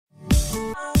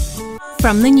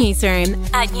From the newsroom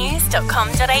at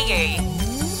news.com.au.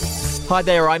 Hi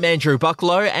there, I'm Andrew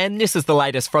Bucklow and this is the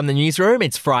latest from the newsroom.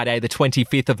 It's Friday the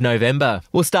 25th of November.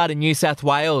 We'll start in New South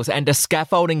Wales and a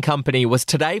scaffolding company was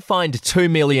today fined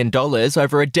 $2 million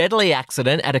over a deadly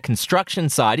accident at a construction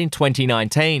site in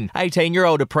 2019.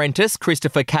 18-year-old apprentice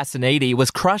Christopher Casanidi was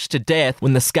crushed to death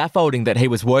when the scaffolding that he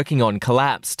was working on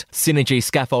collapsed. Synergy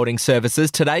Scaffolding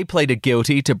Services today pleaded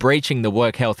guilty to breaching the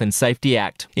Work Health and Safety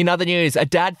Act. In other news, a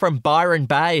dad from Byron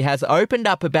Bay has opened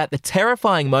up about the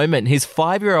terrifying moment his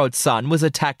 5-year-old son was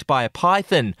attacked by a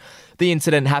python. The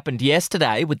incident happened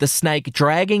yesterday with the snake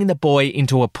dragging the boy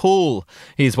into a pool.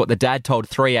 Here's what the dad told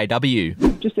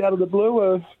 3AW. Just out of the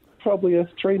blue, probably a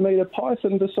 3-metre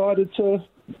python decided to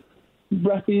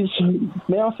wrap his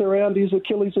mouth around his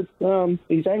Achilles,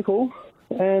 his ankle,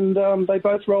 and they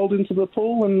both rolled into the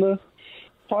pool and the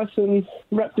python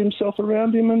wrapped himself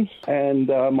around him and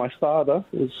my father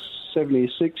was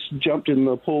 76, jumped in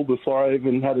the pool before I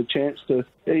even had a chance to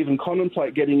even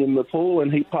contemplate getting in the pool,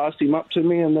 and he passed him up to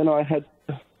me, and then I had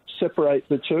to separate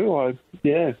the two. I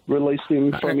released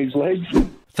him from his legs.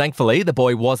 Thankfully, the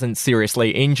boy wasn't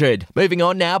seriously injured. Moving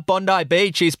on now, Bondi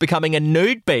Beach is becoming a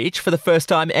nude beach for the first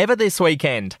time ever this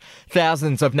weekend.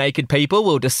 Thousands of naked people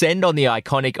will descend on the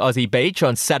iconic Aussie beach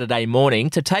on Saturday morning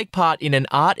to take part in an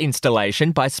art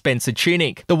installation by Spencer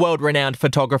Tunick. The world-renowned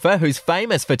photographer, who's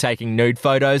famous for taking nude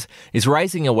photos, is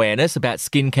raising awareness about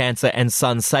skin cancer and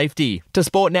sun safety. To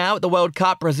sport now, at the World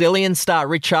Cup, Brazilian star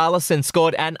Richarlison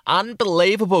scored an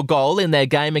unbelievable goal in their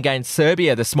game against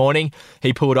Serbia this morning.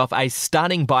 He pulled off a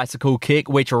stunning bicycle kick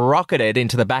which rocketed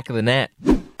into the back of the net.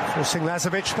 Forcing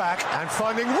Lazovic back and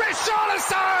finding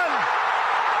Richarlison!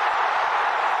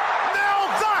 Now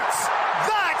that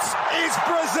is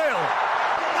Brazil!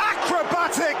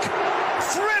 Acrobatic,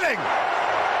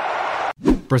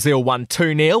 thrilling! Brazil won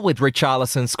 2-0 with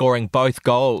Richarlison scoring both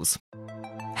goals.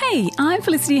 Hey, I'm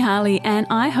Felicity Harley and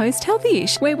I host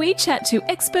Healthyish, where we chat to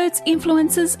experts,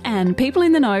 influencers and people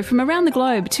in the know from around the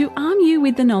globe to arm you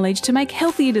with the knowledge to make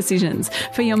healthier decisions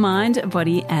for your mind,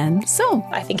 body and soul.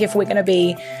 I think if we're going to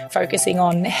be focusing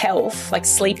on health, like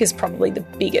sleep is probably the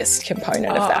biggest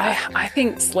component of that. I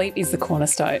think sleep is the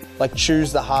cornerstone. Like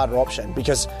choose the harder option,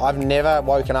 because I've never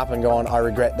woken up and gone, I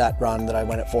regret that run that I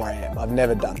went at 4 a.m. I've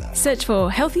never done that. Search for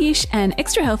Healthyish and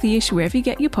Extra Healthyish wherever you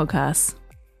get your podcasts.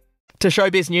 To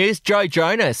showbiz news, Joe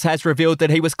Jonas has revealed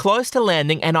that he was close to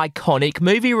landing an iconic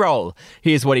movie role.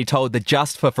 Here's what he told the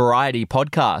Just for Variety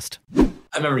podcast.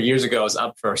 I remember years ago I was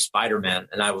up for Spider-Man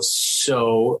and I was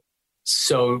so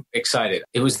excited.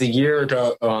 It was the year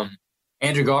that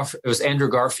Andrew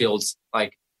Garfield's,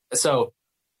 so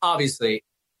obviously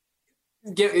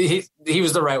he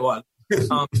was the right one.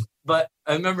 But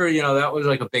I remember, that was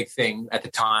like a big thing at the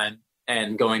time.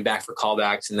 And going back for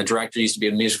callbacks, and the director used to be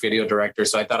a music video director,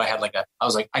 so I thought I had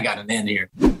I got an in here.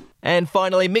 And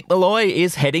finally, Mick Malloy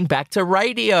is heading back to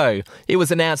radio. It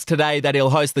was announced today that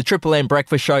he'll host the Triple M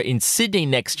Breakfast Show in Sydney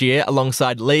next year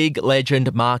alongside League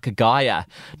legend Mark Geyer.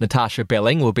 Natasha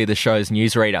Belling will be the show's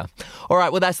newsreader. All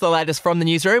right, well, that's the latest from the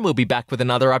newsroom. We'll be back with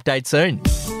another update soon.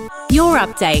 Your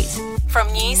update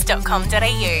from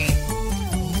news.com.au.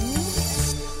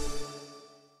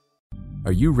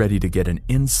 Are you ready to get an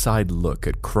inside look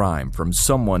at crime from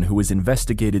someone who has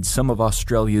investigated some of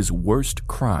Australia's worst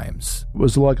crimes? It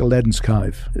was like Aladdin's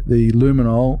Cave. The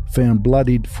luminol found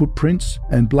bloodied footprints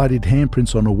and bloodied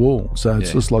handprints on a wall, so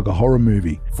it's just like a horror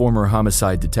movie. Former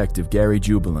homicide detective Gary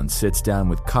Jubilant sits down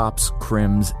with cops,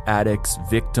 crims, addicts,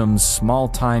 victims,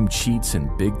 small-time cheats,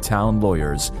 and big-town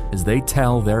lawyers as they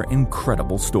tell their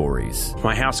incredible stories.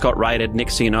 My house got raided.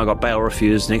 Next thing you know, I got bail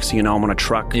refused. Next thing you know, I'm on a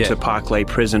truck to Parklea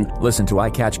Prison. Listen to I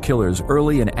Catch Killers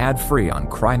early and ad-free on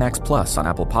Crimex Plus on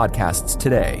Apple Podcasts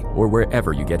today or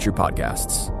wherever you get your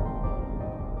podcasts.